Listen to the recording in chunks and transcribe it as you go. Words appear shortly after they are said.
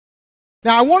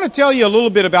Now, I want to tell you a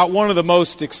little bit about one of the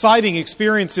most exciting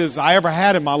experiences I ever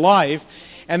had in my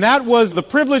life, and that was the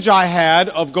privilege I had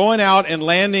of going out and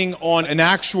landing on an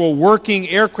actual working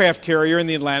aircraft carrier in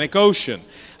the Atlantic Ocean.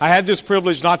 I had this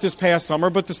privilege not this past summer,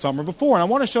 but the summer before, and I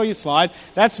want to show you a slide.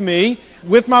 That's me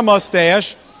with my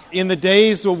mustache in the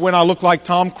days when I looked like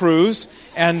Tom Cruise,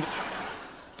 and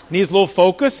needs a little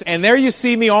focus, and there you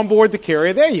see me on board the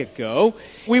carrier. There you go.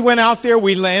 We went out there,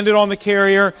 we landed on the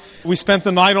carrier, we spent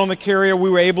the night on the carrier, we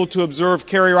were able to observe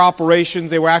carrier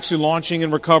operations. They were actually launching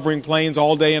and recovering planes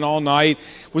all day and all night.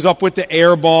 Was up with the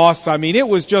air boss. I mean, it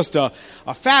was just a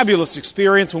fabulous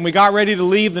experience. When we got ready to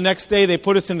leave the next day, they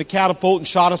put us in the catapult and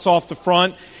shot us off the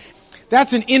front.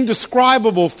 That's an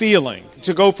indescribable feeling,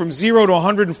 to go from 0 to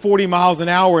 140 miles an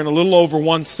hour in a little over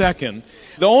 1 second.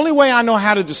 The only way I know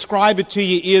how to describe it to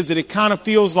you is that it kind of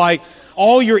feels like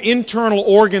all your internal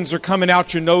organs are coming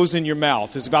out your nose and your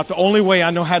mouth. It's about the only way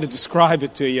I know how to describe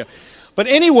it to you. But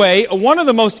anyway, one of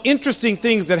the most interesting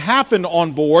things that happened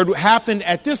on board happened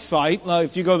at this site.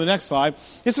 If you go to the next slide,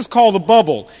 this is called the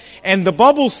bubble. And the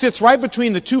bubble sits right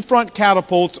between the two front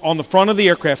catapults on the front of the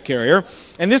aircraft carrier.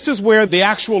 And this is where the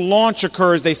actual launch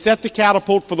occurs. They set the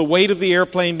catapult for the weight of the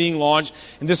airplane being launched.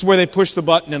 And this is where they push the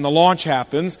button and the launch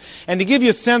happens. And to give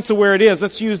you a sense of where it is,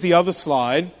 let's use the other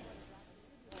slide.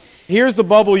 Here's the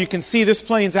bubble. You can see this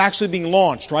plane's actually being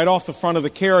launched right off the front of the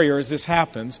carrier as this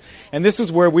happens. And this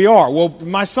is where we are. Well,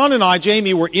 my son and I,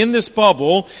 Jamie, were in this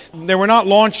bubble. They were not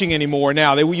launching anymore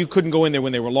now. You couldn't go in there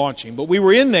when they were launching. But we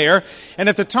were in there, and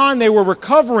at the time they were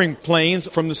recovering planes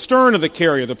from the stern of the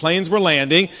carrier. The planes were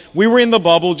landing. We were in the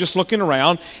bubble just looking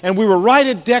around, and we were right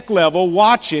at deck level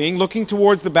watching, looking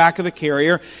towards the back of the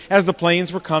carrier as the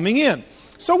planes were coming in.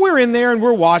 So we're in there and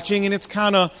we're watching, and it's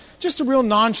kind of just a real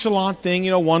nonchalant thing.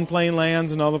 You know, one plane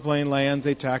lands, another plane lands,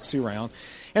 they taxi around.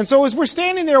 And so as we're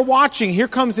standing there watching, here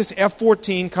comes this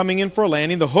F-14 coming in for a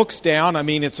landing. The hook's down. I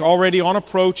mean, it's already on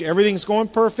approach. Everything's going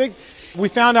perfect. We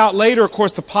found out later, of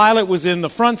course, the pilot was in the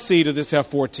front seat of this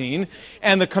F-14,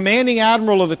 and the commanding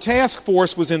admiral of the task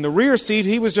force was in the rear seat.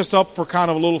 He was just up for kind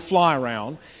of a little fly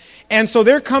around. And so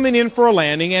they're coming in for a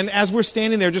landing, and as we're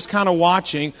standing there just kind of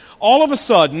watching, all of a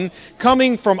sudden,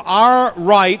 coming from our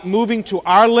right, moving to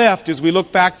our left as we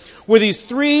look back, were these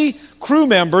three crew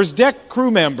members, deck crew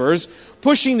members,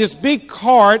 pushing this big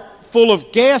cart full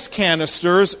of gas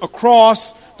canisters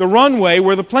across the runway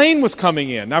where the plane was coming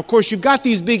in. Now, of course, you've got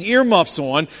these big earmuffs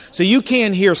on, so you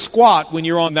can't hear squat when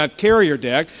you're on that carrier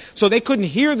deck. So they couldn't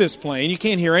hear this plane. You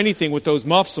can't hear anything with those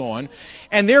muffs on.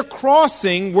 And they're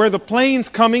crossing where the plane's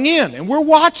coming in. And we're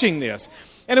watching this.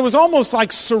 And it was almost like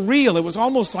surreal. It was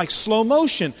almost like slow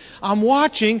motion. I'm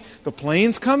watching the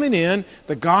plane's coming in.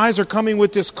 The guys are coming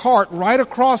with this cart right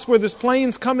across where this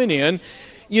plane's coming in.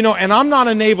 You know, and I'm not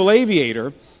a naval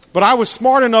aviator, but I was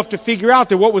smart enough to figure out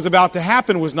that what was about to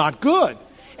happen was not good.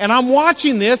 And I'm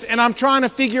watching this, and I'm trying to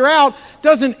figure out,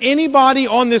 doesn't anybody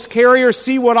on this carrier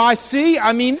see what I see?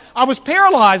 I mean, I was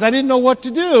paralyzed. I didn't know what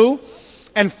to do.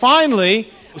 And finally,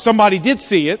 somebody did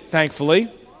see it, thankfully.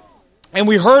 And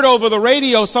we heard over the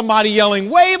radio somebody yelling,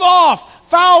 "Wave off!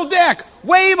 Foul deck!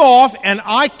 Wave off!" And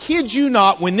I kid you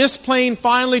not, when this plane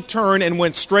finally turned and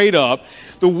went straight up,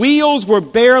 the wheels were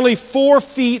barely 4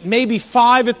 feet, maybe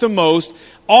 5 at the most,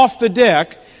 off the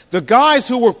deck. The guys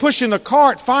who were pushing the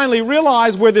cart finally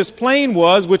realized where this plane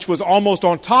was, which was almost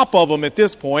on top of them at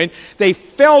this point. They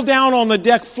fell down on the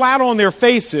deck flat on their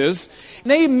faces.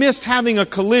 They missed having a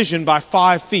collision by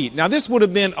 5 feet. Now, this would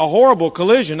have been a horrible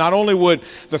collision. Not only would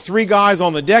the 3 guys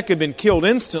on the deck have been killed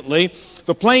instantly,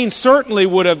 the plane certainly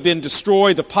would have been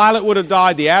destroyed. The pilot would have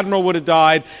died. The admiral would have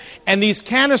died. And these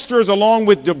canisters, along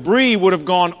with debris, would have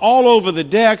gone all over the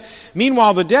deck.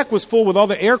 Meanwhile, the deck was full with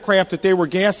other aircraft that they were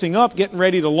gassing up, getting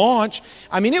ready to launch.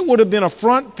 I mean, it would have been a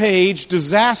front-page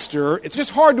disaster. It's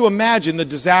just hard to imagine the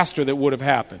disaster that would have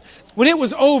happened. When it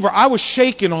was over, I was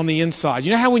shaking on the inside.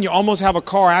 You know how when you almost have a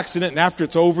car accident and after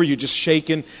it's over, you're just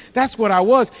shaking? That's what I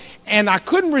was. And I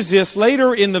couldn't resist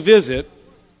later in the visit,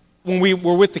 when we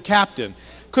were with the captain,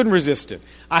 couldn't resist it.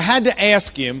 I had to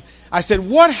ask him, I said,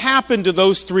 what happened to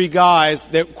those 3 guys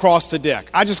that crossed the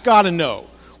deck? I just got to know.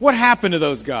 What happened to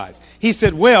those guys? He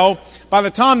said, well, by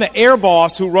the time the air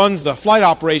boss who runs the flight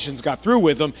operations got through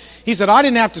with them, he said, I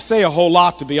didn't have to say a whole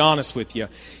lot, to be honest with you.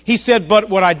 He said, but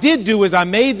what I did do is I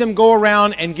made them go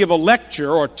around and give a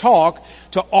lecture or talk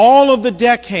to all of the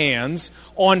deckhands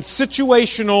on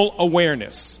situational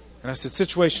awareness. And I said,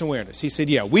 situational awareness. He said,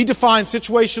 yeah, we define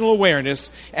situational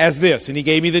awareness as this. And he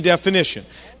gave me the definition.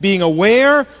 Being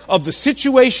aware of the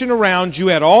situation around you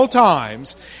at all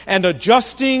times and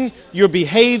adjusting your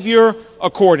behavior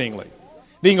accordingly.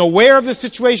 Being aware of the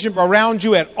situation around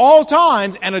you at all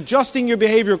times and adjusting your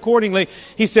behavior accordingly.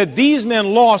 He said these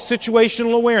men lost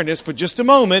situational awareness for just a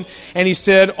moment. And he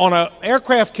said on an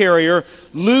aircraft carrier,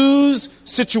 lose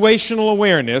situational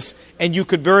awareness and you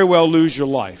could very well lose your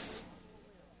life.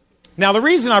 Now the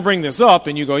reason I bring this up,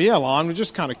 and you go, yeah, Lon, we're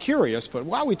just kind of curious, but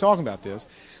why are we talking about this?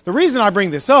 The reason I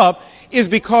bring this up is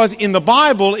because in the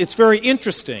Bible it's very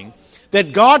interesting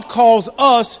that God calls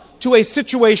us to a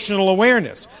situational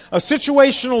awareness. A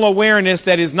situational awareness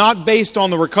that is not based on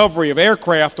the recovery of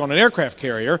aircraft on an aircraft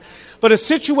carrier, but a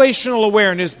situational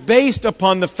awareness based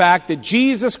upon the fact that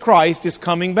Jesus Christ is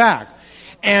coming back.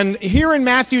 And here in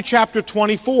Matthew chapter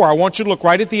 24, I want you to look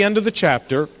right at the end of the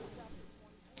chapter.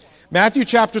 Matthew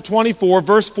chapter 24,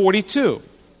 verse 42.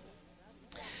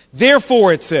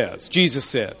 Therefore, it says, Jesus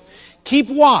said, keep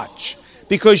watch,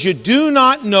 because you do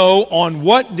not know on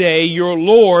what day your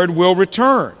Lord will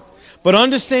return. But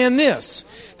understand this,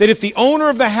 that if the owner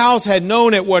of the house had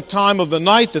known at what time of the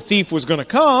night the thief was going to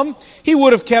come, he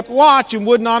would have kept watch and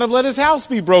would not have let his house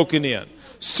be broken in.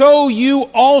 So you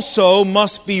also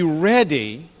must be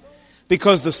ready,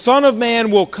 because the Son of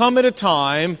Man will come at a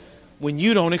time when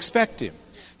you don't expect him.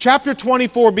 Chapter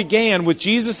 24 began with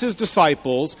Jesus'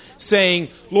 disciples saying,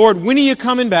 Lord, when are you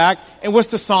coming back? And what's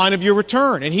the sign of your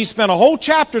return? And he spent a whole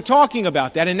chapter talking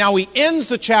about that. And now he ends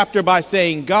the chapter by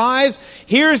saying, guys,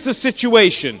 here's the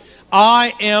situation.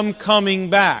 I am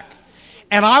coming back.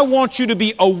 And I want you to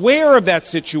be aware of that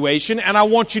situation. And I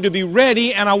want you to be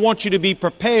ready. And I want you to be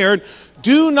prepared.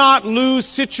 Do not lose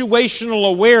situational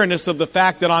awareness of the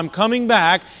fact that I'm coming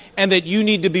back and that you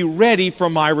need to be ready for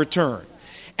my return.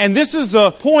 And this is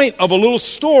the point of a little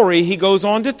story he goes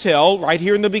on to tell right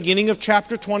here in the beginning of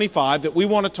chapter 25 that we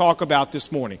want to talk about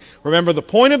this morning. Remember, the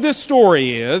point of this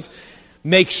story is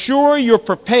make sure you're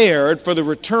prepared for the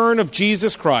return of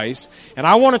Jesus Christ. And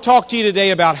I want to talk to you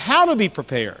today about how to be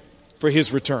prepared for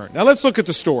his return. Now let's look at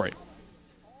the story.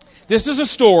 This is a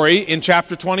story in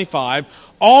chapter 25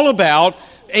 all about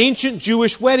ancient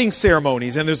Jewish wedding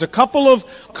ceremonies. And there's a couple of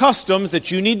customs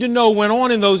that you need to know went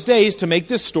on in those days to make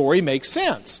this story make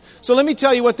sense. So let me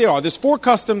tell you what they are. There's 4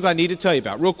 customs I need to tell you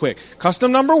about real quick.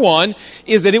 Custom number 1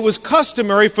 is that it was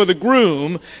customary for the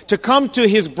groom to come to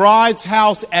his bride's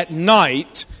house at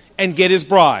night and get his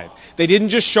bride. They didn't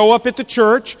just show up at the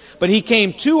church, but he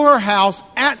came to her house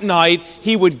at night.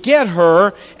 He would get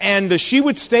her, and she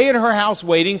would stay at her house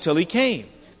waiting till he came.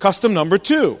 Custom number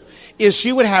 2 is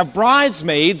she would have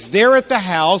bridesmaids there at the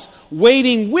house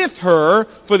waiting with her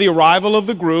for the arrival of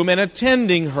the groom and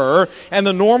attending her, and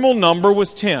the normal number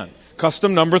was 10.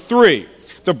 Custom number 3.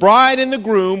 The bride and the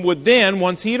groom would then,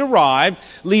 once he'd arrived,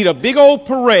 lead a big old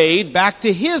parade back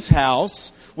to his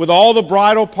house with all the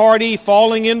bridal party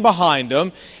falling in behind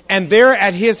them, and there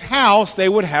at his house they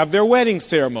would have their wedding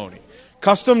ceremony.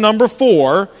 Custom number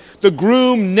 4, the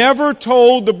groom never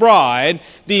told the bride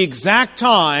the exact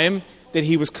time that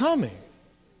he was coming.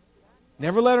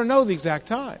 Never let her know the exact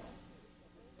time.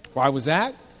 Why was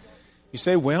that? You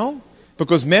say, well,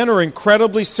 because men are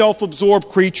incredibly self-absorbed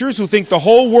creatures who think the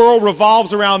whole world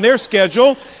revolves around their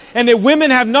schedule, and that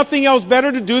women have nothing else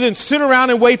better to do than sit around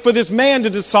and wait for this man to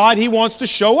decide he wants to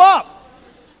show up.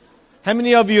 How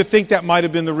many of you think that might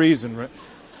have been the reason?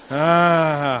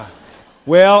 Well,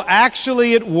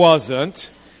 actually it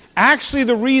wasn't. Actually,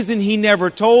 the reason he never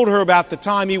told her about the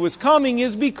time he was coming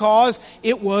is because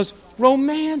it was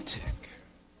romantic.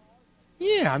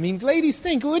 Yeah, I mean, ladies,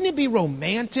 think, wouldn't it be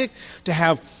romantic to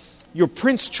have your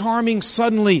Prince Charming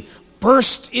suddenly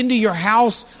burst into your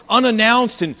house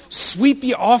unannounced and sweep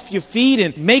you off your feet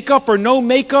and makeup or no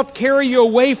makeup, carry you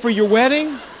away for your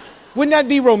wedding? Wouldn't that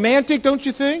be romantic, don't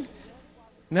you think?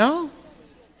 No?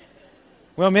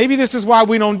 Well, maybe this is why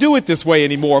we don't do it this way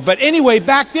anymore. But anyway,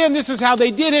 back then, this is how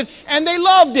they did it, and they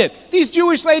loved it. These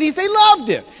Jewish ladies, they loved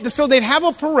it. So they'd have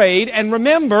a parade, and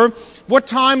remember, what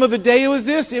time of the day was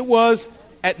this? It was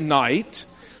at night.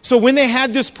 So when they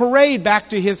had this parade back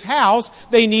to his house,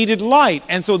 they needed light.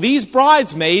 And so these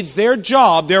bridesmaids, their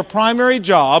job, their primary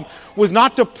job, was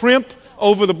not to primp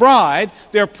over the bride.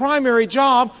 Their primary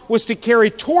job was to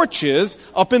carry torches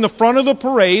up in the front of the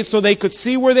parade so they could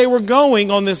see where they were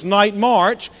going on this night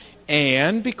march.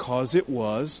 And because it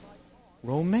was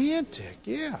romantic.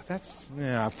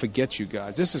 I forget you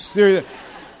guys. This is serious.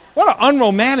 What an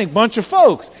unromantic bunch of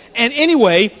folks. And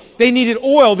anyway, they needed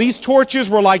oil. These torches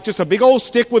were like just a big old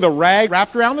stick with a rag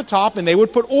wrapped around the top, and they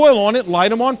would put oil on it,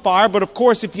 light them on fire. But of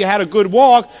course, if you had a good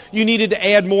walk, you needed to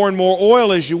add more and more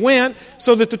oil as you went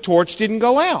so that the torch didn't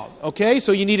go out. Okay?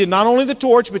 So you needed not only the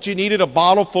torch, but you needed a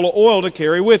bottle full of oil to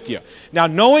carry with you. Now,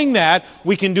 knowing that,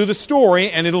 we can do the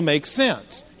story, and it'll make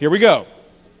sense. Here we go.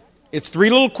 It's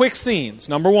 3 little quick scenes.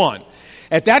 Number 1.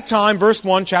 At that time, verse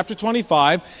 1, chapter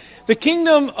 25, the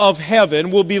kingdom of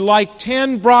heaven will be like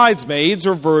 10 bridesmaids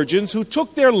or virgins who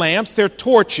took their lamps, their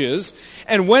torches,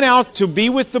 and went out to be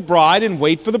with the bride and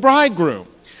wait for the bridegroom.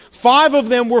 5 of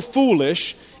them were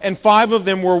foolish, and 5 of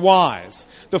them were wise.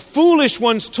 The foolish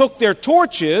ones took their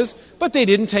torches, but they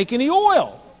didn't take any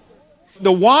oil.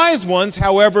 The wise ones,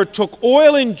 however, took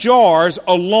oil in jars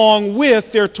along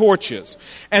with their torches.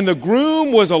 And the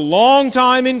groom was a long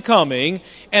time in coming,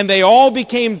 and they all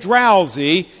became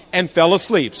drowsy and fell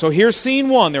asleep. So here's scene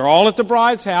 1. They're all at the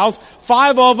bride's house.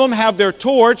 5 of them have their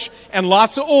torch and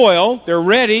lots of oil. They're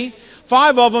ready.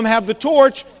 5 of them have the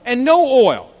torch and no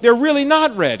oil. They're really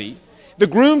not ready. The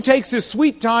groom takes his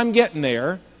sweet time getting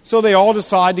there, so they all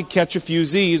decide to catch a few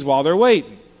Z's while they're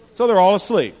waiting. So they're all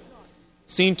asleep.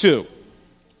 Scene 2.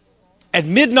 At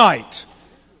midnight.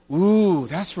 Ooh,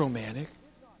 that's romantic.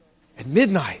 At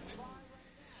midnight.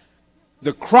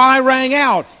 The cry rang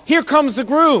out, "Here comes the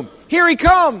groom. Here he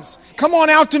comes. Come on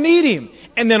out to meet him."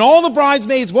 And then all the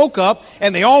bridesmaids woke up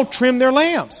and they all trimmed their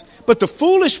lamps. But the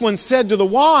foolish one said to the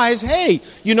wise, "Hey,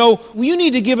 you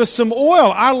need to give us some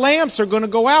oil. Our lamps are going to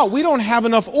go out. We don't have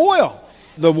enough oil."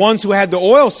 The ones who had the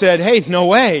oil said, "Hey, no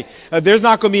way. There's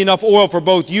not going to be enough oil for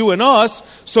both you and us.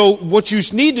 So what you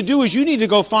need to do is you need to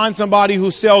go find somebody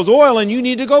who sells oil and you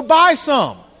need to go buy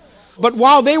some." But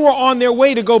while they were on their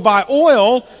way to go buy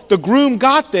oil, the groom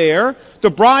got there. The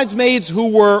bridesmaids who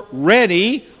were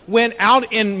ready went out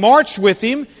and marched with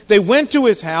him. They went to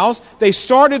his house. They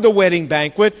started the wedding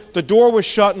banquet. The door was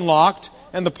shut and locked,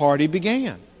 and the party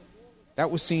began.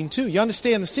 That was scene 2. You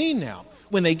understand the scene now.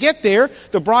 When they get there,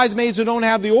 the bridesmaids who don't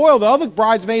have the oil, the other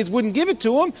bridesmaids wouldn't give it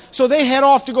to them, so they head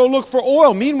off to go look for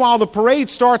oil. Meanwhile, the parade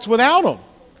starts without them.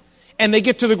 And they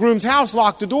get to the groom's house,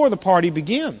 lock the door, the party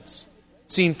begins.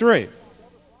 Scene 3.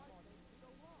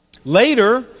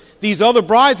 Later, these other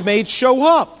bridesmaids show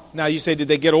up. Now you say, did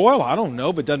they get oil? I don't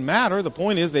know, but it doesn't matter. The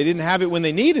point is they didn't have it when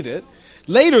they needed it.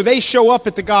 Later, they show up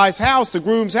at the guy's house, the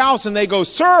groom's house, and they go,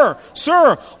 Sir,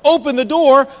 open the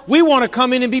door. We want to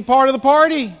come in and be part of the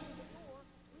party."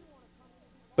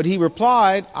 But he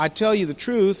replied, "I tell you the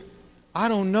truth, I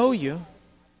don't know you,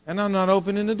 and I'm not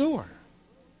opening the door."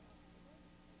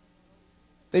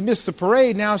 They missed the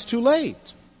parade, now it's too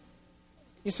late.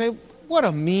 You say, what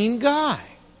a mean guy.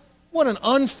 What an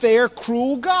unfair,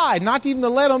 cruel guy, not even to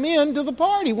let them in to the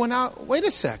party. Well, now, wait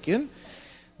a second.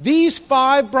 These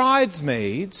 5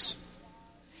 bridesmaids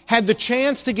had the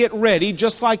chance to get ready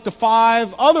just like the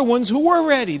 5 other ones who were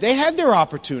ready. They had their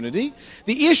opportunity.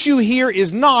 The issue here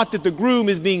is not that the groom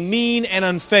is being mean and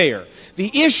unfair.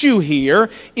 The issue here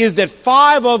is that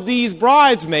 5 of these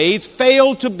bridesmaids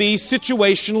failed to be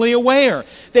situationally aware.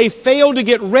 They failed to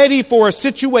get ready for a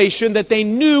situation that they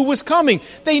knew was coming.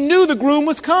 They knew the groom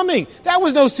was coming. That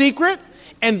was no secret.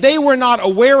 And they were not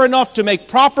aware enough to make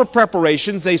proper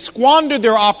preparations. They squandered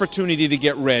their opportunity to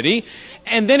get ready.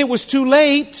 And then it was too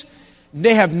late.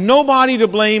 They have nobody to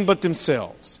blame but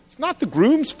themselves. It's not the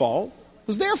groom's fault. It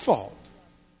was their fault.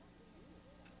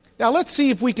 Now let's see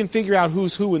if we can figure out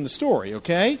who's who in the story,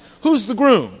 okay? Who's the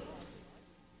groom?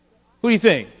 Who do you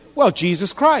think? Well,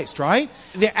 Jesus Christ, right?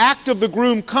 The act of the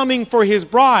groom coming for his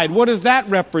bride, what does that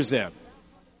represent?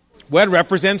 Well, it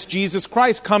represents Jesus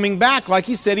Christ coming back like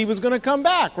he said he was going to come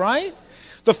back, right?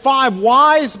 The 5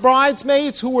 wise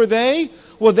bridesmaids, who are they?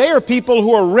 Well, they are people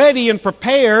who are ready and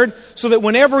prepared so that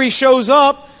whenever he shows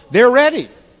up, they're ready.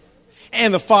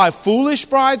 And the 5 foolish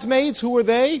bridesmaids, who are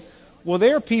they? Well,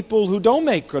 they're people who don't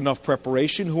make enough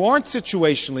preparation, who aren't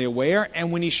situationally aware,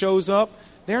 and when he shows up,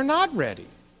 they're not ready.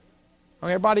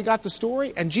 Okay, everybody got the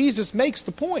story? And Jesus makes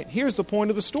the point. Here's the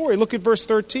point of the story. Look at verse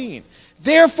 13.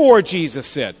 Therefore, Jesus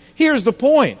said, here's the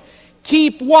point.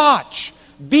 Keep watch.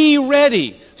 Be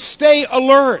ready. Stay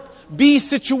alert. Be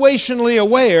situationally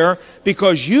aware,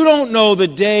 because you don't know the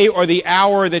day or the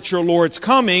hour that your Lord's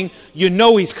coming. You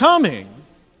know he's coming,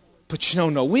 but you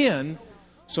don't know when,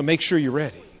 so make sure you're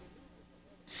ready.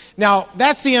 Now,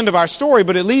 that's the end of our story,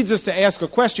 but it leads us to ask a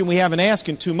question we haven't asked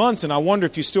in 2 months, and I wonder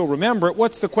if you still remember it.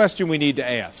 What's the question we need to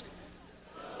ask?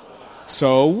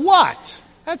 So what?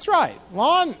 That's right.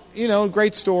 Lon,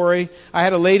 great story. I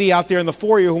had a lady out there in the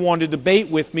foyer who wanted to debate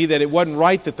with me that it wasn't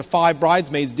right that the 5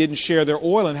 bridesmaids didn't share their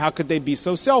oil, and how could they be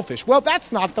so selfish? Well,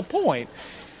 that's not the point.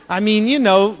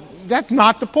 That's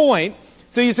not the point.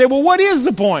 So you say, well, what is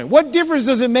the point? What difference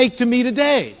does it make to me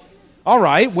today? All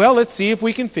right, well, let's see if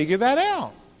we can figure that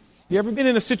out. You ever been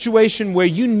in a situation where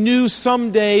you knew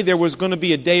someday there was going to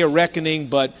be a day of reckoning,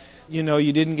 but, you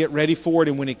didn't get ready for it,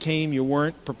 and when it came, you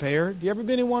weren't prepared? You ever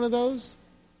been in one of those?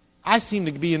 I seem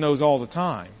to be in those all the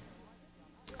time.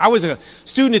 I was a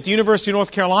student at the University of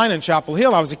North Carolina in Chapel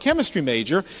Hill. I was a chemistry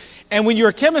major, And when you're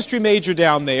a chemistry major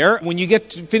down there, when you get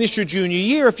to finish your junior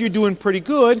year, if you're doing pretty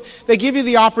good, they give you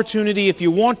the opportunity, if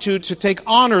you want to take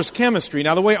honors chemistry.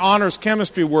 Now, the way honors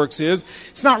chemistry works is,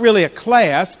 it's not really a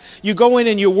class. You go in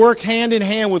and you work hand in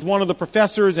hand with one of the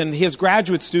professors and his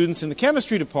graduate students in the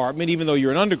chemistry department, even though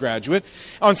you're an undergraduate,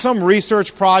 on some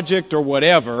research project or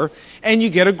whatever, and you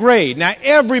get a grade. Now,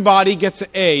 everybody gets an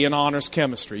A in honors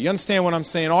chemistry. You understand what I'm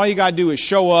saying? All you got to do is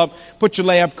show up, put your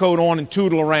lab coat on, and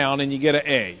tootle around, and you get an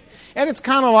A. And it's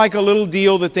kind of like a little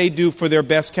deal that they do for their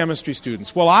best chemistry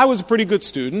students. Well, I was a pretty good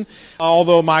student,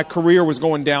 although my career was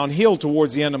going downhill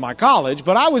towards the end of my college.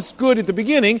 But I was good at the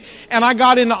beginning, and I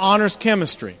got into honors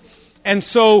chemistry. And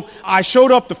so I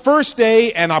showed up the first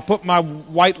day, and I put my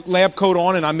white lab coat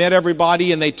on, and I met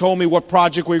everybody, and they told me what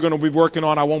project we were going to be working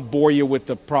on. I won't bore you with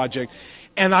the project.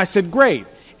 And I said, great.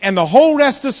 And the whole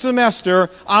rest of the semester,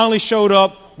 I only showed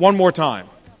up one more time.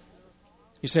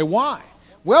 You say, why?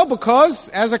 Well, because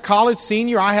as a college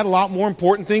senior, I had a lot more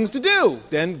important things to do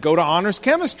than go to honors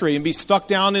chemistry and be stuck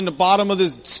down in the bottom of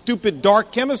this stupid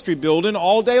dark chemistry building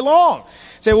all day long.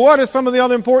 Say, well, what are some of the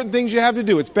other important things you have to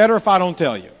do? It's better if I don't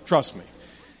tell you. Trust me.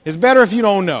 It's better if you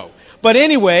don't know. But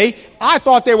anyway, I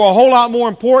thought they were a whole lot more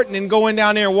important than going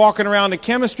down there and walking around the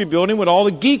chemistry building with all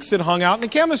the geeks that hung out in the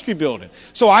chemistry building.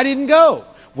 So I didn't go.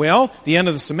 Well, the end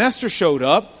of the semester showed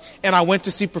up, and I went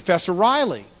to see Professor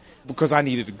Riley, because I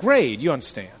needed a grade, you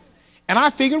understand. And I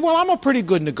figured, well, I'm a pretty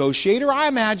good negotiator. I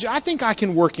think I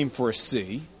can work him for a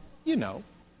C, you know.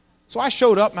 So I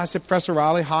showed up and I said, Professor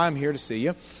Riley, hi, I'm here to see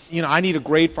you. You know, I need a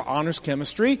grade for honors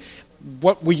chemistry.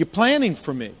 What were you planning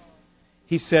for me?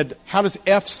 He said, how does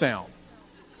F sound?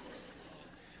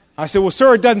 I said, well,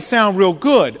 sir, it doesn't sound real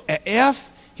good.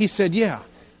 F? He said, yeah.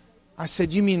 I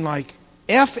said, you mean like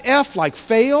FF, like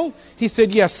fail? He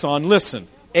said, yes, son, listen.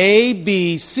 A,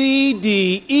 B, C,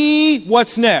 D, E,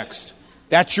 what's next?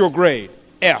 That's your grade,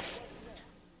 F.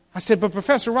 I said, but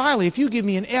Professor Riley, if you give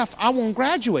me an F, I won't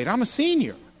graduate. I'm a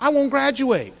senior. I won't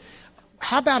graduate.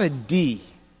 How about a D?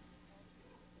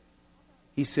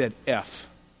 He said, F.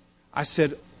 I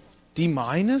said, D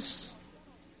minus?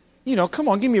 You know, come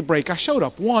on, give me a break. I showed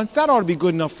up once. That ought to be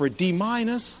good enough for a D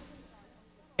minus.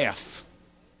 F.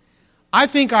 I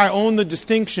think I own the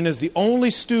distinction as the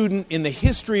only student in the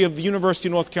history of the University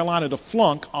of North Carolina to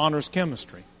flunk honors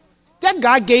chemistry. That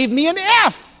guy gave me an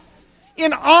F.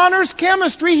 In honors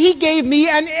chemistry, he gave me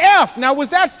an F. Now,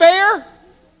 was that fair?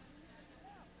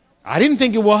 I didn't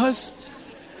think it was.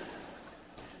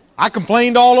 I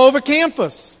complained all over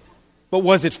campus. But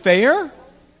was it fair?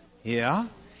 Yeah.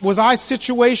 Was I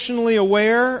situationally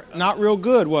aware? Not real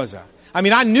good, was I? I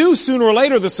mean, I knew sooner or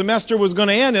later the semester was going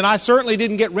to end, and I certainly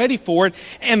didn't get ready for it.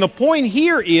 And the point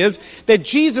here is that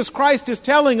Jesus Christ is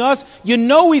telling us, you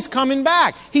know He's coming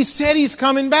back. He said He's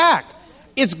coming back.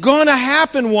 It's going to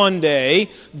happen one day.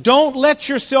 Don't let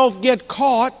yourself get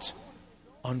caught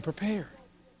unprepared.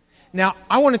 Now,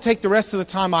 I want to take the rest of the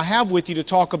time I have with you to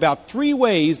talk about 3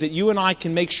 ways that you and I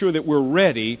can make sure that we're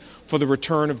ready for the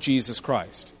return of Jesus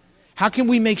Christ. How can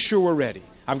we make sure we're ready?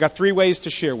 I've got 3 ways to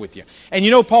share with you. And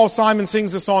you know Paul Simon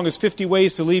sings the song, "There's 50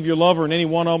 ways to leave your lover and any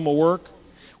one of them will work."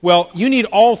 Well, you need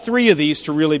all 3 of these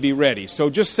to really be ready. So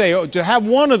just say, to have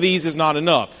one of these is not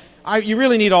enough. You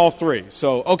really need all 3.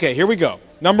 So, okay, here we go.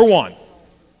 Number 1.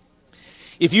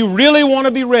 If you really want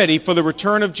to be ready for the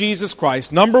return of Jesus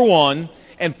Christ, number 1,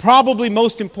 and probably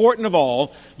most important of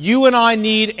all, you and I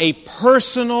need a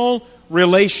personal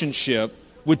relationship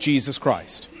with Jesus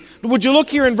Christ. Would you look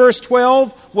here in verse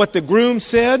 12, what the groom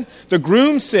said? The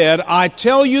groom said, I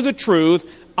tell you the truth,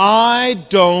 I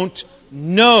don't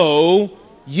know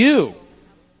you.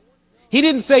 He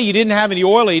didn't say you didn't have any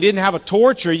oil, or you didn't have a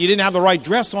torch, or you didn't have the right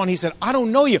dress on. He said, I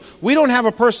don't know you. We don't have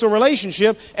a personal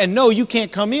relationship, and no, you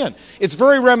can't come in. It's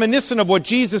very reminiscent of what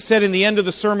Jesus said in the end of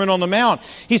the Sermon on the Mount.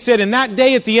 He said, in that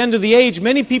day at the end of the age,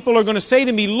 many people are going to say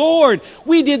to me, Lord,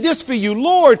 we did this for you.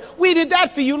 Lord, we did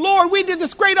that for you. Lord, we did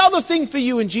this great other thing for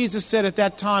you. And Jesus said at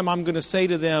that time, I'm going to say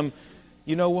to them,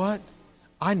 you know what?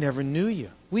 I never knew you.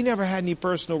 We never had any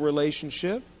personal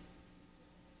relationship.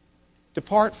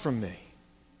 Depart from me.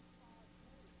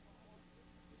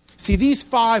 See, these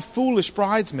 5 foolish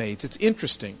bridesmaids, it's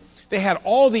interesting. They had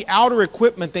all the outer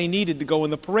equipment they needed to go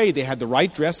in the parade. They had the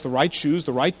right dress, the right shoes,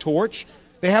 the right torch,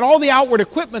 They had all the outward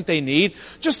equipment they need,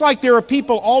 just like there are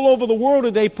people all over the world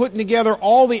today putting together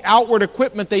all the outward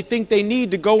equipment they think they need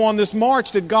to go on this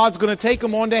march that God's going to take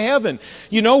them on to heaven.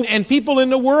 You know, and people in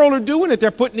the world are doing it.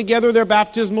 They're putting together their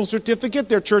baptismal certificate,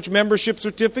 their church membership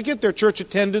certificate, their church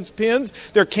attendance pins,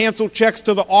 their canceled checks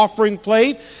to the offering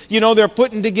plate. You know, they're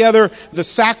putting together the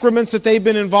sacraments that they've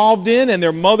been involved in and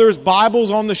their mother's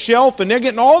Bibles on the shelf, and they're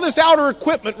getting all this outer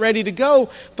equipment ready to go.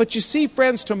 But you see,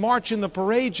 friends, to march in the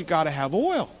parade, you got to have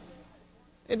oil.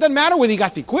 It doesn't matter whether you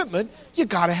got the equipment, you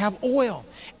got to have oil.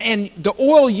 And the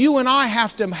oil you and I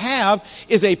have to have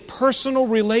is a personal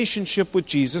relationship with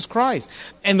Jesus Christ.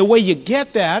 And the way you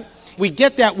get that, we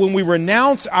get that when we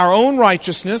renounce our own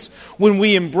righteousness, when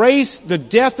we embrace the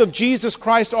death of Jesus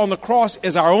Christ on the cross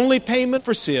as our only payment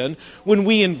for sin, when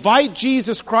we invite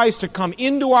Jesus Christ to come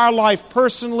into our life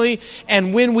personally,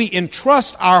 and when we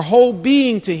entrust our whole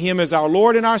being to Him as our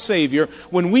Lord and our Savior.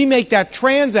 When we make that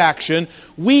transaction,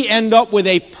 we end up with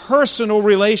a personal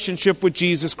relationship with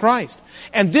Jesus Christ.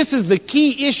 And this is the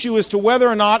key issue as to whether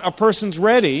or not a person's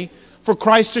ready for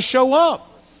Christ to show up.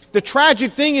 The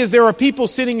tragic thing is there are people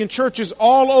sitting in churches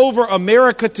all over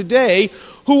America today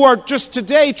who are just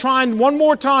today trying one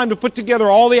more time to put together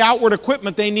all the outward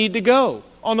equipment they need to go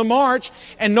on the march,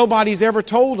 and nobody's ever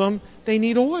told them they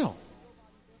need oil.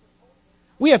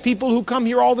 We have people who come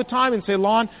here all the time and say,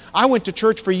 Lon, I went to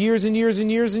church for years and years and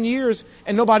years and years,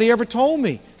 and nobody ever told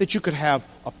me that you could have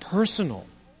a personal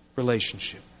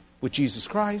relationship with Jesus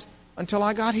Christ until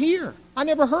I got here. I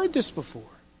never heard this before.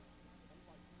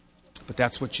 But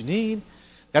that's what you need.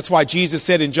 That's why Jesus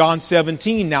said in John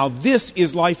 17, now this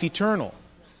is life eternal.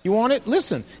 You want it?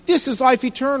 Listen, this is life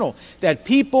eternal, that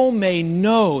people may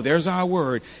know, there's our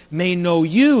word, may know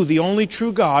you, the only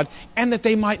true God, and that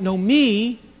they might know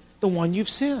me, the one you've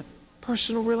sent.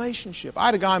 Personal relationship. I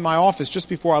had a guy in my office just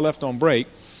before I left on break,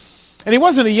 and he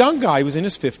wasn't a young guy, he was in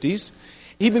his 50s.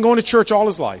 He'd been going to church all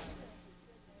his life.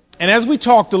 And as we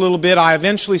talked a little bit, I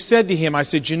eventually said to him, I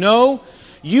said, you know,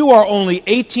 you are only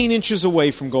 18 inches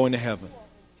away from going to heaven.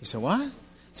 He said, what? I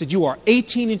said, you are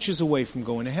 18 inches away from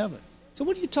going to heaven. I said,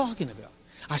 what are you talking about?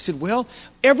 I said, well,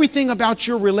 everything about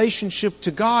your relationship to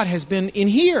God has been in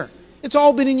here. It's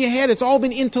all been in your head. It's all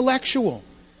been intellectual.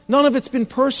 None of it's been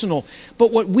personal.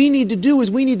 But what we need to do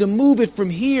is we need to move it from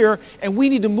here, and we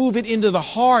need to move it into the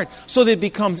heart so that it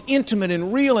becomes intimate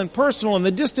and real and personal, and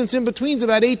the distance in between is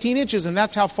about 18 inches, and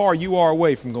that's how far you are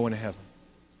away from going to heaven.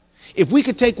 If we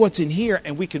could take what's in here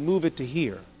and we could move it to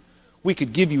here, we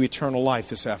could give you eternal life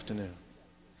this afternoon.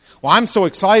 Well, I'm so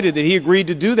excited that he agreed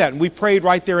to do that, and we prayed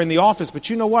right there in the office. But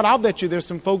you know what? I'll bet you there's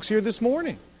some folks here this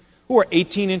morning who are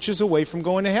 18 inches away from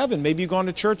going to heaven. Maybe you've gone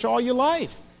to church all your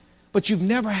life, but you've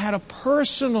never had a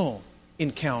personal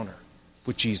encounter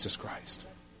with Jesus Christ.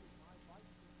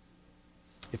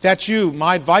 If that's you,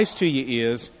 my advice to you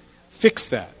is fix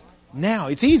that. Now,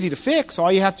 it's easy to fix. All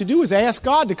you have to do is ask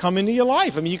God to come into your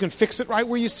life. I mean, you can fix it right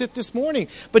where you sit this morning.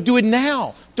 But do it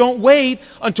now. Don't wait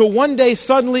until one day,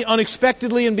 suddenly,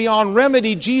 unexpectedly, and beyond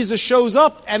remedy, Jesus shows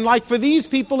up. And like for these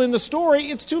people in the story,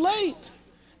 it's too late.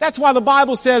 That's why the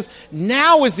Bible says,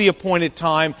 now is the appointed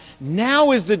time.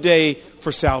 Now is the day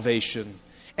for salvation.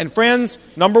 And friends,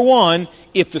 number one,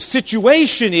 if the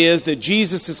situation is that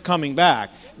Jesus is coming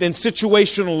back, then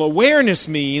situational awareness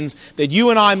means that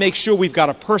you and I make sure we've got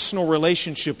a personal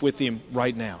relationship with Him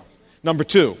right now. Number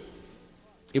two,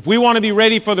 if we want to be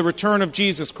ready for the return of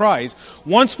Jesus Christ,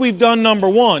 once we've done number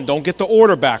one, don't get the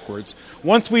order backwards.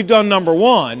 Once we've done number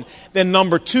one, then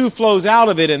number two flows out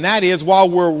of it, and that is while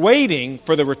we're waiting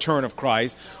for the return of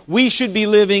Christ, we should be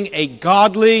living a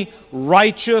godly,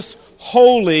 righteous,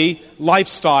 holy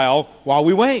lifestyle while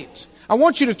we wait. I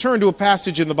want you to turn to a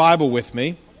passage in the Bible with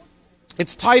me.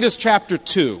 It's Titus chapter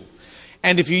 2.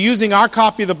 And if you're using our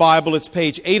copy of the Bible, it's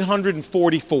page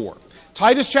 844.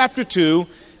 Titus chapter 2,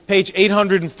 page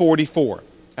 844.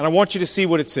 And I want you to see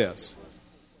what it says.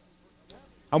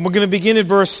 And we're going to begin at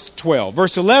verse 12.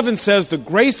 Verse 11 says, the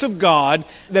grace of God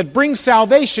that brings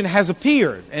salvation has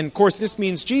appeared. And of course, this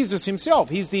means Jesus Himself.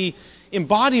 He's the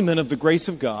embodiment of the grace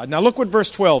of God. Now look what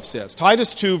verse 12 says.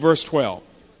 Titus 2, verse 12.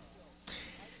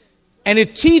 And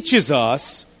it teaches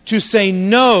us to say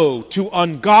no to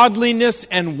ungodliness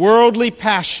and worldly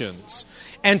passions,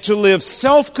 and to live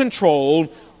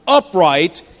self-controlled,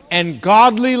 upright, and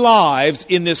godly lives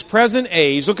in this present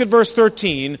age. Look at verse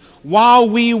 13. While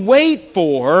we wait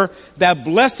for that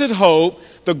blessed hope,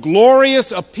 the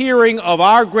glorious appearing of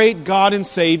our great God and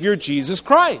Savior, Jesus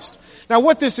Christ. Now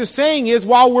what this is saying is,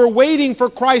 while we're waiting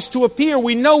for Christ to appear,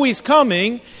 we know He's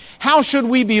coming. How should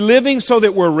we be living so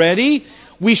that we're ready?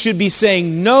 We should be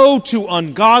saying no to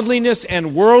ungodliness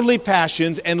and worldly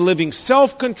passions and living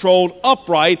self-controlled,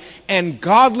 upright, and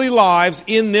godly lives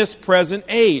in this present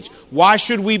age. Why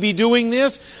should we be doing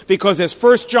this? Because as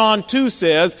 1 John 2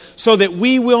 says, so that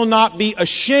we will not be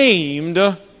ashamed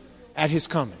at His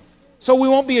coming. So we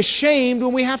won't be ashamed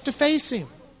when we have to face Him.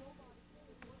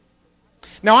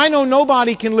 Now, I know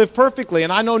nobody can live perfectly,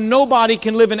 and I know nobody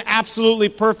can live an absolutely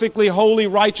perfectly holy,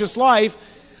 righteous life.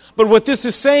 But what this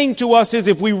is saying to us is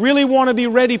if we really want to be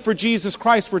ready for Jesus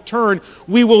Christ's return,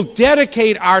 we will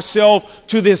dedicate ourselves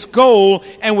to this goal,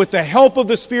 and with the help of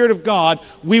the Spirit of God,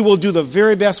 we will do the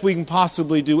very best we can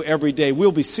possibly do every day.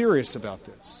 We'll be serious about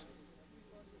this.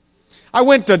 I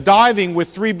went diving with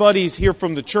 3 buddies here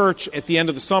from the church at the end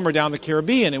of the summer down the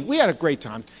Caribbean, and we had a great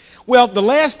time. Well, the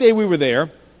last day we were there,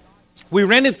 we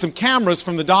rented some cameras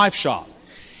from the dive shop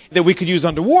that we could use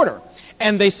underwater.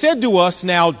 And they said to us,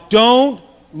 now don't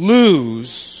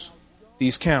lose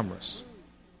these cameras.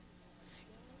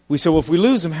 We said, well, if we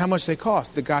lose them, how much they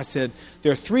cost? The guy said,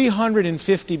 they're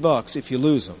 $350 if you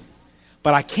lose them.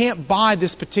 But I can't buy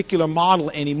this particular model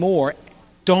anymore.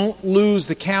 Don't lose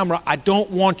the camera. I don't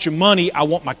want your money. I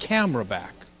want my camera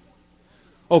back.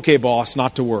 Okay, boss,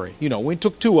 not to worry. We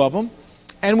took 2 of them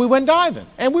and we went diving.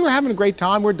 And we were having a great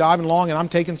time. We're diving along and I'm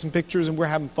taking some pictures and we're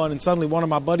having fun. And suddenly one of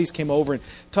my buddies came over and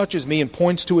touches me and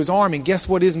points to his arm, and guess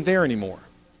what isn't there anymore?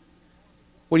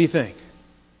 What do you think?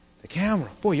 The camera.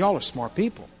 Boy, y'all are smart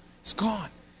people. It's gone.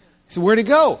 He said, where'd it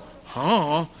go?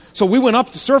 So we went up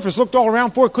to the surface, looked all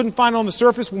around for it, couldn't find it on the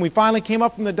surface. When we finally came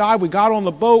up from the dive, we got on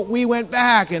the boat. We went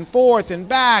back and forth,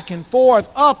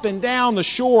 up and down the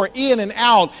shore, in and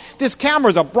out. This camera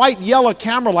is a bright yellow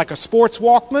camera like a sports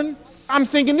Walkman. I'm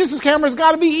thinking this camera's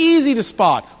got to be easy to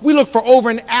spot. We looked for over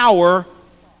an hour,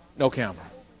 no camera.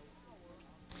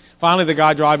 Finally, the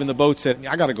guy driving the boat said,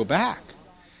 I got to go back.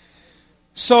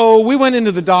 So we went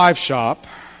into the dive shop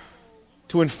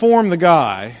to inform the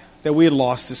guy that we had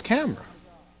lost his camera.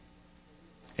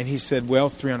 And he said, well,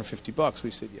 it's $350. We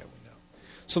said, yeah, we know.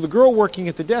 So the girl working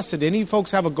at the desk said, any of you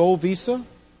folks have a gold Visa?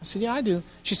 I said, yeah, I do.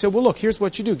 She said, well, look, here's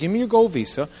what you do. Give me your gold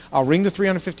Visa. I'll ring the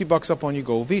 $350 up on your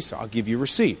gold Visa. I'll give you a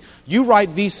receipt. You write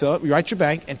your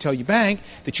bank and tell your bank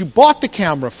that you bought the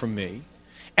camera from me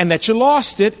and that you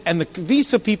lost it, and the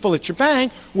Visa people at your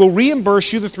bank will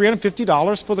reimburse you the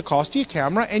 $350 for the cost of your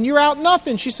camera, and you're out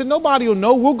nothing. She said, nobody will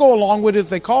know. We'll go along with it if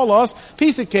they call us.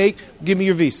 Piece of cake, give me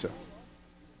your Visa.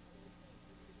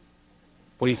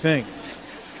 What do you think?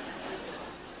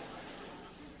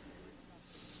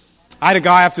 I had a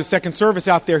guy after the second service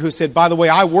out there who said, by the way,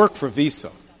 I work for Visa.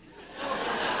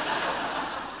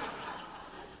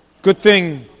 Good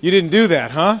thing you didn't do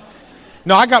that, huh?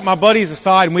 No, I got my buddies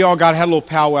aside and we all had a little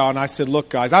powwow, and I said, look,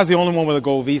 guys, I was the only one with a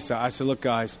gold Visa. I said, look,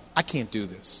 guys, I can't do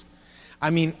this.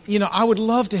 I mean, I would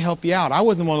love to help you out. I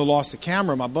wasn't the one who lost the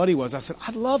camera. My buddy was. I said,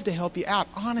 I'd love to help you out.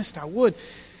 Honest, I would.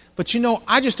 But,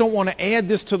 I just don't want to add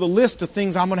this to the list of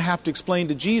things I'm going to have to explain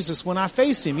to Jesus when I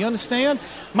face Him. You understand?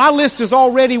 My list is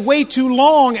already way too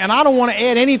long, and I don't want to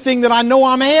add anything that I know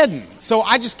I'm adding. So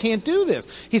I just can't do this.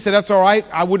 He said, that's all right.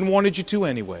 I wouldn't wanted you to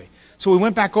anyway. So we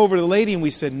went back over to the lady and we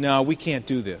said, no, we can't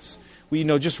do this. We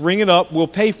just ring it up, we'll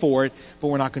pay for it, but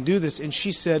we're not going to do this. And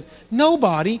she said,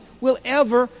 nobody will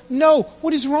ever know.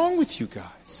 What is wrong with you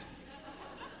guys?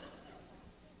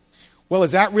 Well,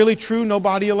 is that really true?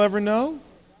 Nobody will ever know?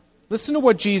 Listen to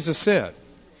what Jesus said.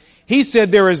 He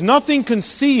said, there is nothing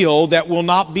concealed that will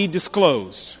not be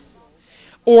disclosed,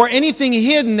 or anything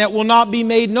hidden that will not be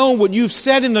made known. What you've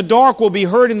said in the dark will be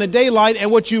heard in the daylight, and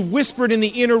what you've whispered in the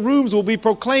inner rooms will be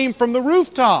proclaimed from the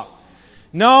rooftop.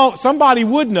 No, somebody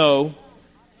would know.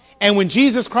 And when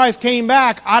Jesus Christ came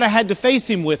back, I'd have had to face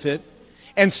Him with it.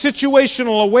 And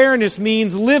situational awareness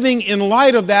means living in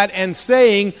light of that and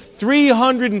saying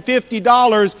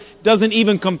 $350 doesn't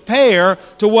even compare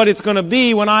to what it's going to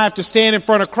be when I have to stand in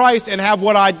front of Christ and have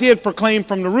what I did proclaimed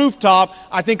from the rooftop.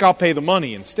 I think I'll pay the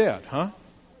money instead, huh?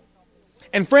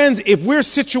 And friends, if we're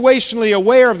situationally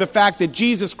aware of the fact that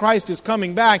Jesus Christ is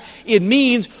coming back, it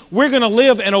means we're going to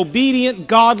live an obedient,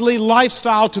 godly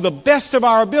lifestyle to the best of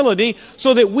our ability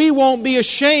so that we won't be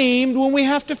ashamed when we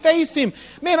have to face Him.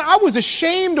 Man, I was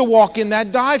ashamed to walk in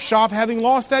that dive shop having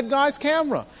lost that guy's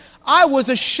camera. I was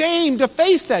ashamed to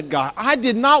face that guy. I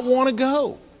did not want to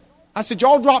go. I said,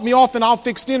 y'all drop me off and I'll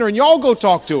fix dinner and y'all go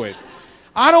talk to it.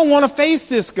 I don't want to face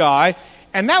this guy.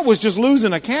 And that was just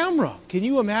losing a camera. Can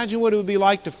you imagine what it would be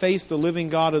like to face the living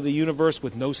God of the universe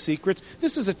with no secrets?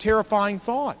 This is a terrifying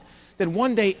thought, that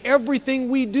one day everything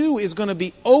we do is going to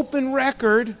be open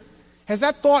record. Has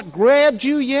that thought grabbed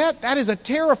you yet? That is a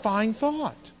terrifying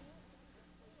thought.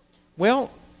 Well,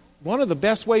 one of the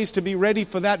best ways to be ready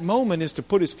for that moment is to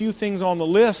put as few things on the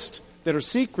list that are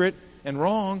secret and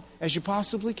wrong as you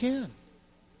possibly can.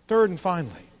 Third and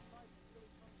finally,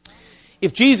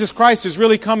 if Jesus Christ is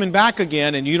really coming back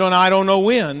again, and I don't know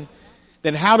when,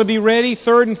 then how to be ready,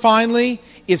 third and finally,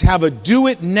 is have a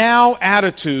do-it-now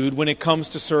attitude when it comes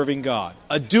to serving God.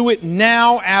 A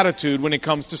do-it-now attitude when it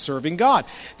comes to serving God.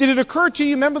 Did it occur to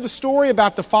you, remember the story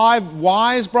about the 5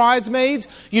 wise bridesmaids?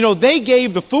 They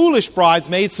gave the foolish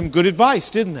bridesmaids some good advice,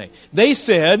 didn't they? They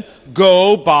said,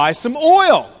 go buy some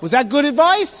oil. Was that good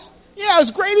advice? Yeah, it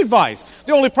was great advice.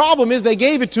 The only problem is they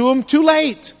gave it to them too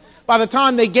late. By the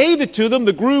time they gave it to them,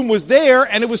 the groom was there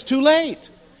and it was too late.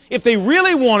 If they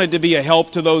really wanted to be a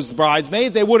help to those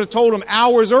bridesmaids, they would have told them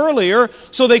hours earlier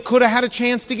so they could have had a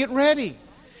chance to get ready.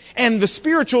 And the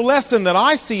spiritual lesson that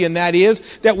I see in that is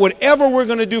that whatever we're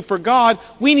going to do for God,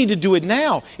 we need to do it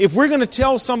now. If we're going to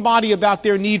tell somebody about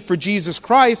their need for Jesus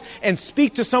Christ and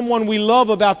speak to someone we love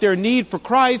about their need for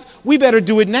Christ, we better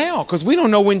do it now, because we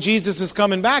don't know when Jesus is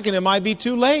coming back and it might be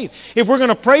too late. If we're going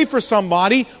to pray for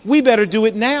somebody, we better do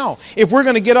it now. If we're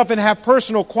going to get up and have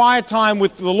personal quiet time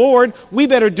with the Lord, we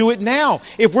better do it now.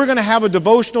 If we're going to have a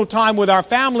devotional time with our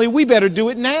family, we better do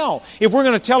it now. If we're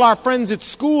going to tell our friends at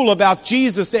school about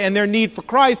Jesus and their need for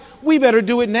Christ, we better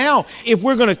do it now. If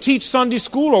we're going to teach Sunday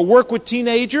school or work with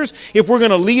teenagers, if we're going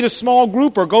to lead a small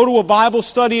group or go to a Bible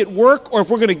study at work, or if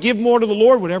we're going to give more to the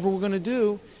Lord, whatever we're going to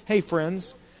do, hey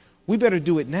friends, we better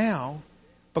do it now,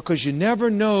 because you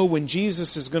never know when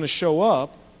Jesus is going to show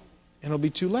up and it'll be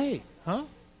too late, huh?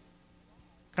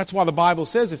 That's why the Bible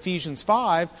says, Ephesians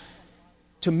 5,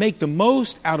 to make the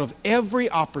most out of every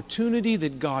opportunity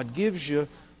that God gives you,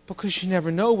 because you never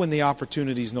know when the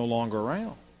opportunity is no longer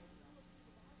around.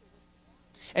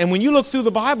 And when you look through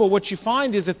the Bible, what you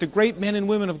find is that the great men and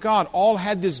women of God all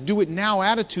had this do-it-now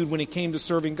attitude when it came to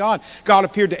serving God. God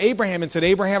appeared to Abraham and said,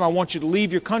 Abraham, I want you to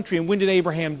leave your country. And when did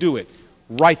Abraham do it?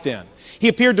 Right then. He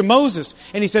appeared to Moses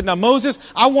and he said, now Moses,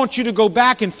 I want you to go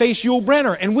back and face Yul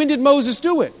Brynner. And when did Moses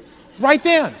do it? Right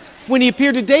then. When he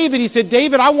appeared to David, he said,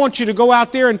 David, I want you to go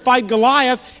out there and fight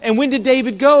Goliath. And when did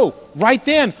David go? Right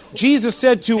then. Jesus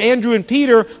said to Andrew and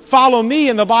Peter, follow me.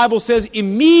 And the Bible says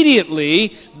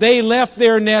immediately they left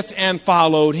their nets and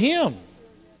followed him.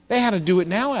 They had a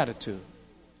do-it-now attitude.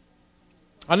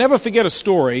 I'll never forget a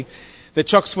story that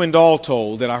Chuck Swindoll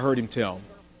told that I heard him tell.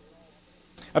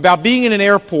 About being in an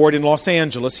airport in Los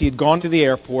Angeles. He had gone to the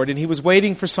airport and he was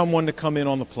waiting for someone to come in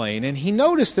on the plane. And he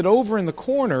noticed that over in the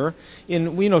corner,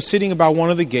 sitting about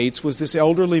one of the gates, was this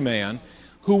elderly man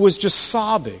who was just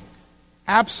sobbing,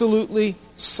 absolutely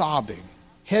sobbing,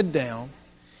 head down.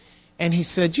 And he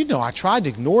said, I tried to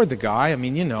ignore the guy.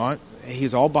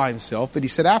 He's all by himself. But he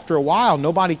said after a while,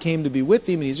 nobody came to be with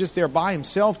him and he's just there by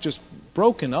himself, just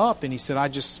broken up. And he said, I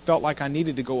just felt like I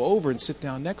needed to go over and sit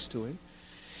down next to him.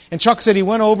 And Chuck said he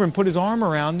went over and put his arm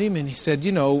around him and he said,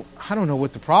 I don't know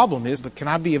what the problem is, but can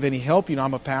I be of any help?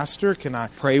 I'm a pastor. Can I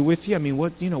pray with you?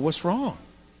 What's wrong?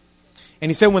 And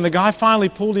he said when the guy finally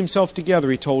pulled himself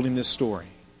together, he told him this story.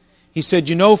 He said,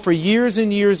 for years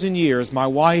and years and years, my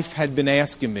wife had been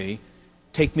asking me,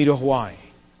 take me to Hawaii.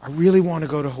 I really want to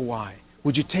go to Hawaii.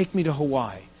 Would you take me to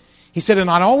Hawaii? He said, and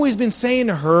I'd always been saying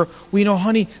to her,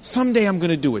 honey, someday I'm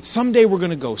going to do it. Someday we're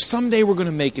going to go. Someday we're going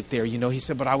to make it there. He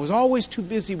said, but I was always too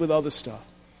busy with other stuff.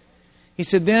 He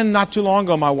said, then not too long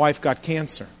ago, my wife got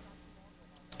cancer.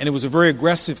 And it was a very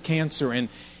aggressive cancer, and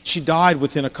she died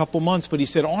within a couple months. But he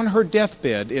said, on her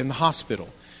deathbed in the hospital,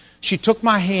 she took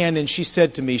my hand and she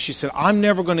said to me, I'm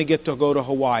never going to get to go to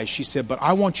Hawaii. She said, but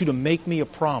I want you to make me a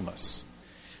promise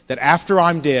that after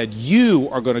I'm dead, you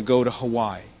are going to go to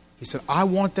Hawaii. He said, I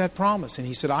want that promise. And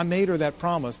he said, I made her that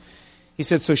promise. He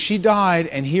said, so she died,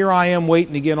 and here I am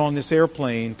waiting to get on this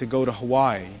airplane to go to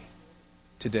Hawaii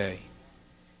today.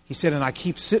 He said, and I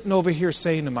keep sitting over here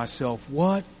saying to myself,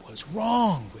 what was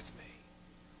wrong with me?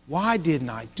 Why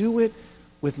didn't I do it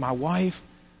with my wife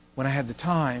when I had the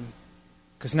time?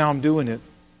 Because now I'm doing it,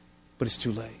 but it's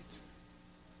too late.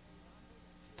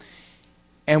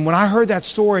 And when I heard that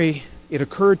story, it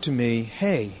occurred to me,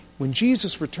 hey, when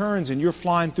Jesus returns and you're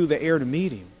flying through the air to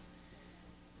meet him,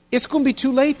 it's going to be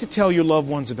too late to tell your loved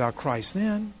ones about Christ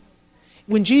then.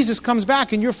 When Jesus comes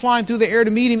back and you're flying through the air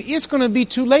to meet him, it's going to be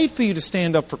too late for you to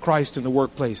stand up for Christ in the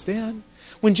workplace then.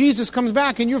 When Jesus comes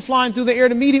back and you're flying through the air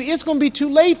to meet him, it's going to be too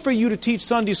late for you to teach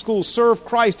Sunday school, serve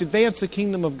Christ, advance the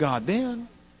kingdom of God then.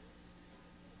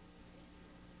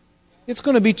 It's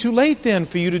going to be too late then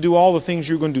for you to do all the things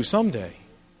you're going to do someday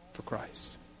for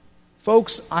Christ.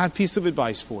 Folks, I have a piece of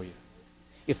advice for you.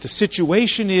 If the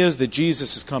situation is that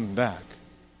Jesus is coming back,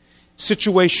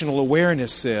 situational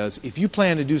awareness says if you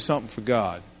plan to do something for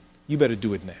God, you better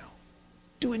do it now.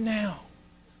 Do it now.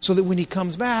 So that when He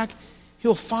comes back,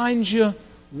 He'll find you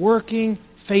working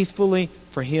faithfully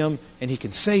for Him, and He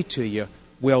can say to you,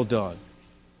 well done,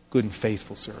 good and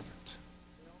faithful servant.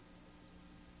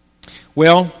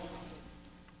 Well,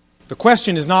 the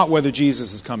question is not whether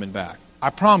Jesus is coming back. I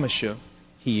promise you,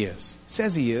 He is. It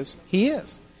says He is. He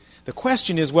is. The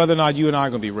question is whether or not you and I are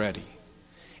going to be ready.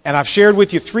 And I've shared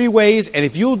with you 3 ways, and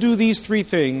if you'll do these 3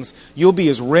 things, you'll be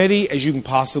as ready as you can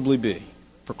possibly be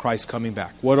for Christ coming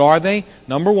back. What are they?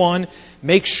 Number 1,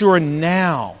 make sure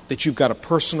now that you've got a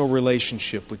personal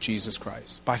relationship with Jesus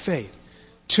Christ by faith.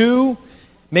 2,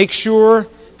 make sure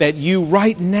that you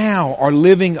right now are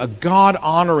living a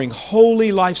God-honoring,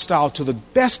 holy lifestyle to the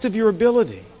best of your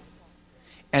ability.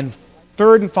 And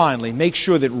 3rd and finally, make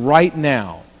sure that right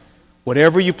now,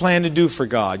 whatever you plan to do for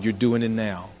God, you're doing it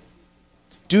now.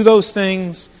 Do those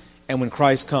things, and when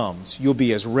Christ comes, you'll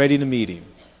be as ready to meet Him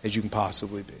as you can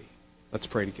possibly be. Let's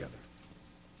pray together.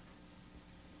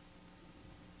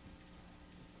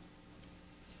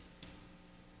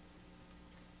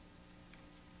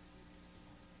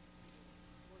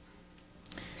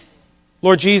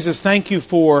 Lord Jesus, thank You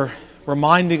for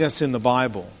reminding us in the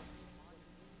Bible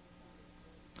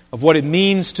of what it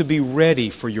means to be ready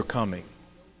for Your coming.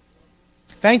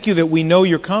 Thank You that we know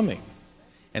You're coming.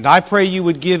 And I pray You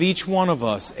would give each one of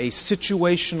us a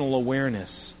situational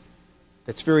awareness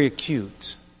that's very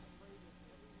acute.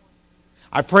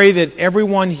 I pray that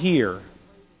everyone here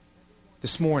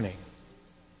this morning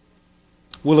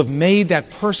will have made that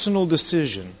personal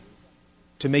decision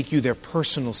to make You their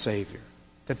personal Savior.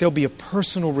 That there'll be a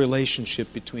personal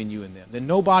relationship between you and them. That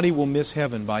nobody will miss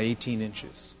heaven by 18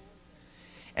 inches.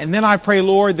 And then I pray,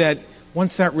 Lord, that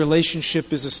once that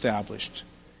relationship is established,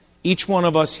 each one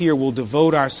of us here will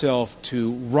devote ourselves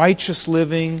to righteous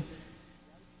living,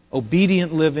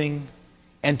 obedient living,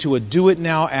 and to a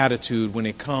do-it-now attitude when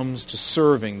it comes to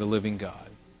serving the living God.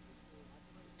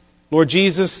 Lord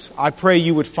Jesus, I pray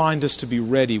You would find us to be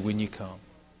ready when You come.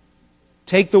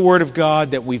 Take the Word of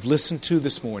God that we've listened to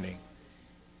this morning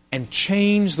and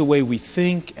change the way we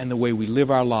think and the way we live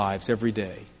our lives every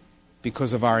day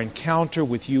because of our encounter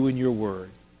with You and Your Word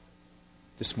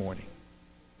this morning.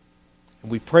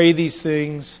 And we pray these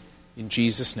things in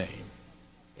Jesus' name.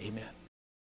 Amen.